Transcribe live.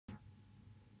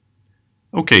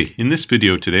Okay, in this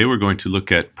video today we're going to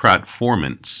look at Praat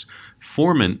formants.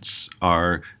 Formants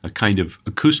are a kind of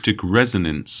acoustic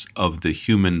resonance of the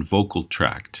human vocal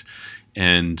tract.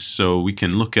 And so we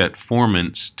can look at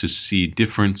formants to see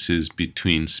differences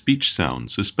between speech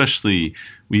sounds. Especially,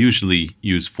 we usually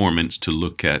use formants to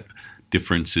look at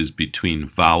differences between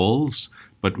vowels,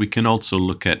 but we can also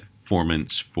look at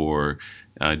formants for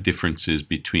differences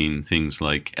between things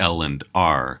like L and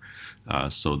R.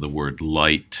 So the word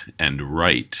light and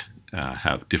right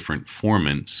have different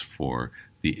formants for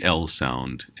the L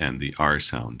sound and the R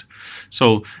sound.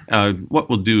 So what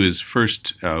we'll do is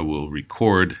first we'll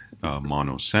record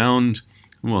mono sound,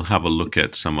 and we'll have a look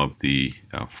at some of the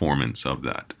formants of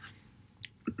that.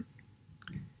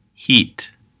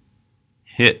 Heat,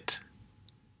 hit,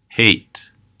 hate.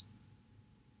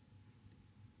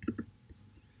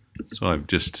 So I've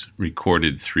just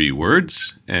recorded 3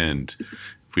 words, and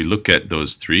if we look at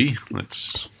those 3,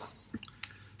 let's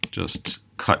just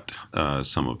cut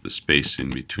some of the space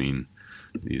in between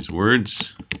these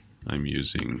words. I'm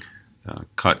using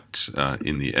cut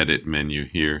in the edit menu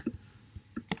here.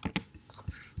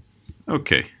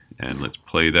 Okay, and let's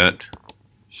play that.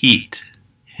 Heat,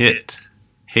 hit,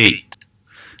 hate.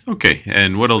 Okay,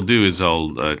 and what I'll do is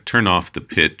I'll turn off the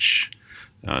pitch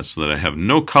so that I have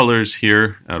no colors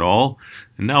here at all.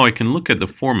 And now I can look at the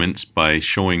formants by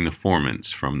showing the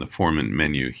formants from the formant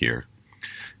menu here.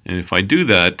 And if I do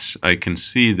that, I can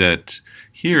see that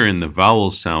here in the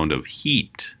vowel sound of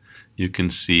heat, you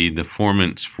can see the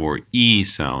formants for E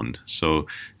sound. So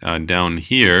down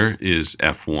here is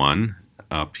F1,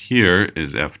 up here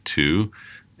is F2,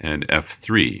 and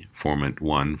F3, formant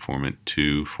 1, formant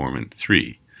 2, formant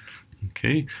 3.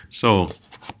 Okay, so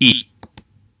E,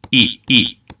 E,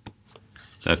 E.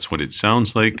 That's what it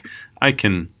sounds like. I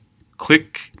can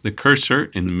click the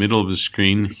cursor in the middle of the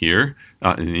screen here,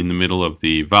 in the middle of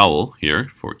the vowel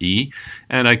here for E,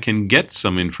 and I can get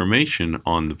some information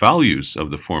on the values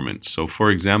of the formant. So for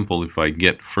example, if I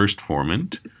get first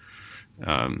formant,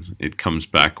 it comes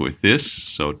back with this.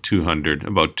 So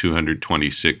about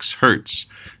 226 Hertz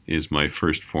is my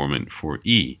first formant for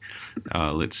E.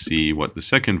 Let's see what the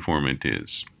second formant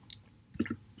is.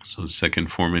 So the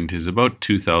second formant is about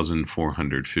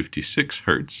 2,456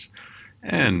 Hertz,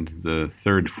 and the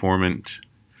third formant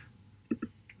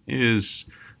is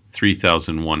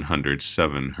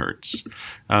 3,107 Hertz.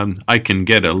 I can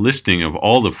get a listing of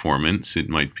all the formants. It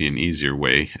might be an easier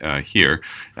way here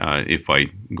if I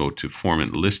go to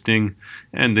formant listing,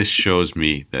 and this shows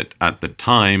me that at the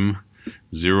time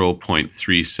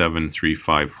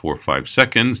 0.373545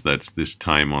 seconds, that's this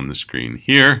time on the screen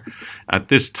here, at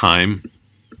this time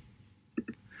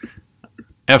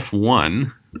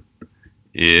F1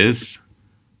 is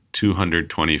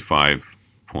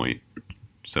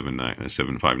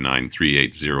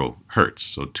 225.759380 Hertz,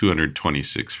 so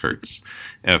 226 Hertz.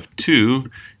 F2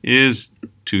 is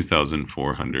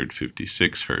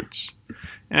 2,456 Hertz.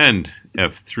 And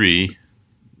F3,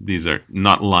 these are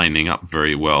not lining up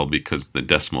very well because the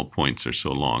decimal points are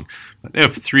so long. But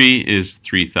F3 is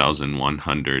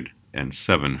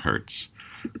 3,107 Hertz.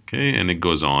 Okay, and it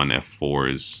goes on.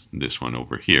 F4 is this one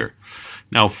over here.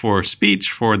 Now for speech,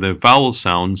 for the vowel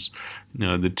sounds,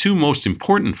 the 2 most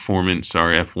important formants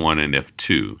are F1 and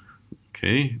F2.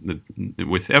 Okay,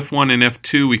 with F1 and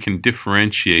F2 we can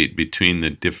differentiate between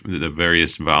the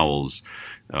various vowels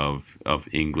of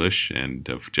English and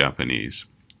of Japanese.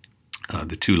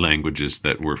 The 2 languages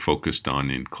that we're focused on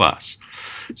in class.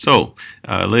 So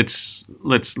let's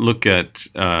look at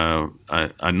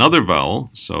another vowel.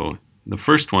 So the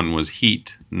first one was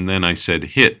heat, and then I said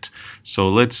hit. So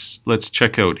let's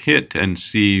check out hit and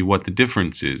see what the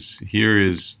difference is. Here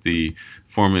is the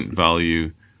formant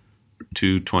value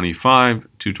 225,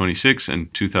 226,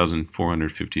 and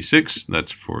 2,456.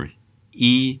 That's for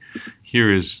E.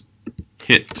 Here is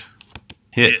hit,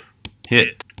 hit,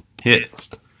 hit,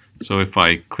 hit. So if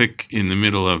I click in the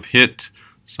middle of hit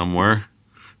somewhere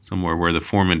where the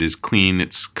formant is clean,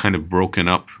 it's kind of broken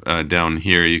up down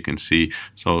here, you can see.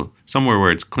 So somewhere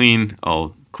where it's clean,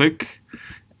 I'll click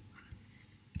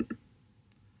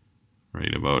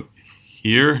right about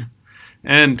here,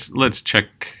 and let's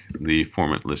check the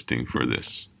formant listing for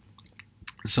this.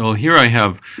 So here I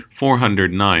have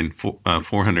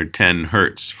 410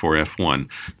 Hertz for F1.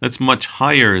 That's much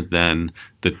higher than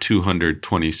the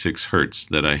 226 Hertz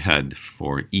that I had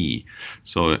for E.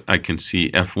 So I can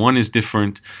see F1 is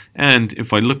different, and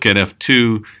if I look at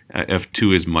F2,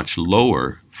 F2 is much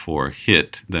lower for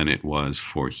hit than it was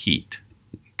for heat.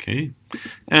 Okay,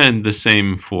 and the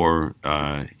same for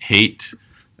hate,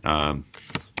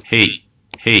 hate,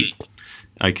 hate.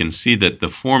 I can see that the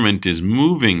formant is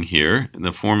moving here.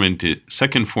 The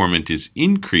second formant is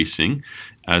increasing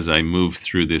as I move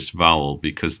through this vowel,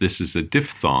 because this is a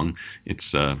diphthong.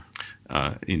 It's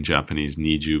in Japanese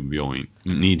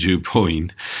niju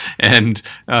boin, and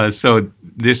so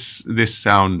this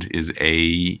sound is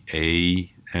a,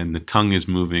 and the tongue is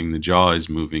moving, the jaw is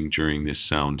moving during this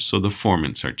sound, so the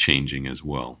formants are changing as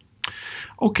well.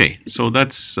 Okay, so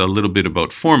that's a little bit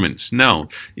about formants. Now,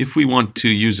 if we want to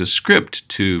use a script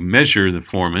to measure the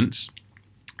formants,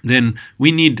 then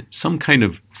we need some kind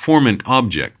of formant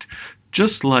object.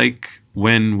 Just like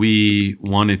when we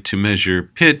wanted to measure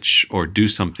pitch or do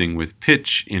something with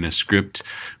pitch in a script,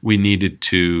 we needed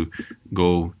to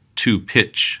go to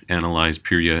pitch, analyze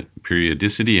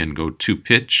periodicity and go to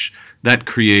pitch. That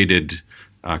created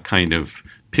a kind of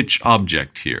pitch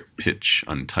object here, pitch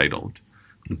untitled.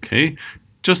 Okay,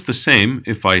 just the same,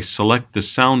 if I select the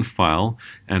sound file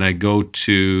and I go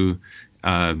to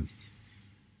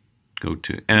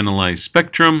Analyze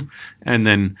Spectrum and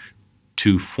then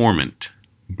to Formant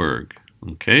Berg.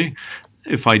 Okay,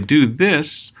 if I do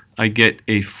this, I get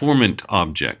a formant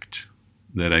object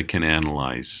that I can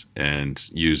analyze and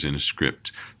use in a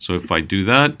script. So if I do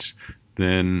that,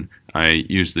 then I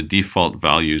use the default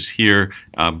values here.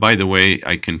 By the way,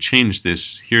 I can change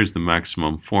this. Here's the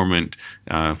maximum formant,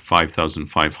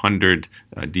 5,500,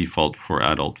 default for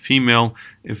adult female.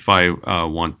 If I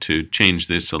want to change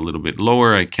this a little bit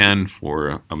lower, I can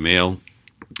for a male.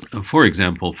 For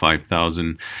example,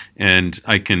 5,000, and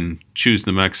I can choose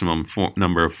the maximum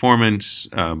number of formants,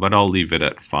 but I'll leave it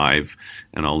at 5,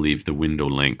 and I'll leave the window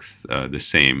length the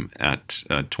same at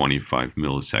 25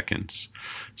 milliseconds.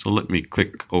 So let me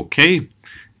click OK,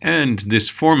 and this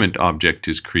formant object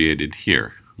is created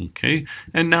here. Okay,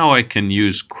 and now I can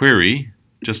use query,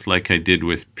 just like I did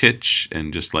with pitch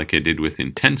and just like I did with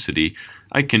intensity.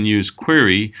 I can use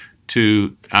query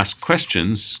to ask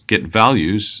questions, get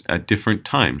values at different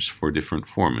times for different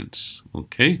formants.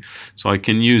 Okay, so I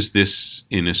can use this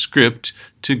in a script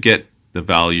to get the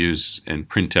values and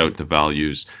print out the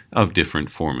values of different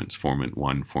formants, formant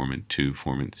 1, formant 2,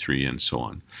 formant 3, and so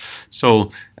on.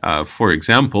 So, for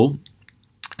example,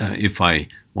 if I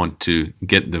want to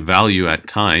get the value at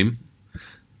time,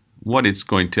 what it's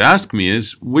going to ask me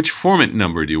is, which formant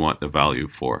number do you want the value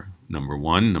for? Number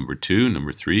 1, number 2,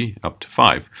 number 3, up to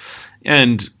 5.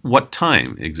 And what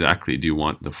time exactly do you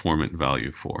want the formant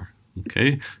value for?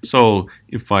 Okay, so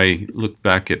if I look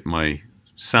back at my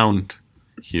sound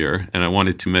here and I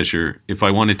wanted to measure, if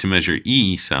I wanted to measure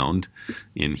E sound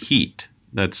in heat,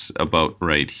 that's about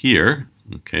right here.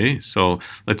 Okay, so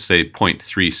let's say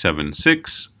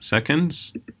 0.376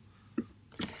 seconds.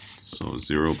 So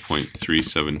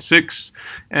 0.376,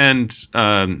 and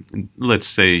let's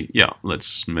say, yeah,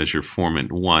 let's measure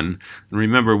formant 1. And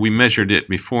remember, we measured it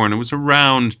before, and it was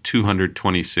around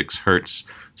 226 hertz.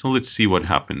 So let's see what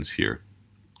happens here.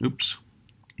 Oops.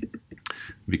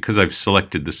 Because I've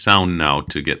selected the sound now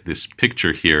to get this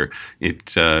picture here,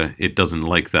 it doesn't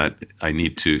like that. I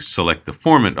need to select the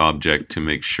formant object to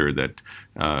make sure that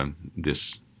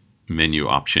this menu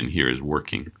option here is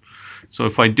working. So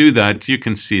if I do that, you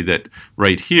can see that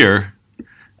right here,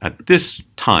 at this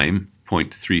time,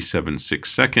 0.376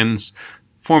 seconds,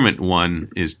 formant 1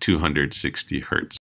 is 260 hertz.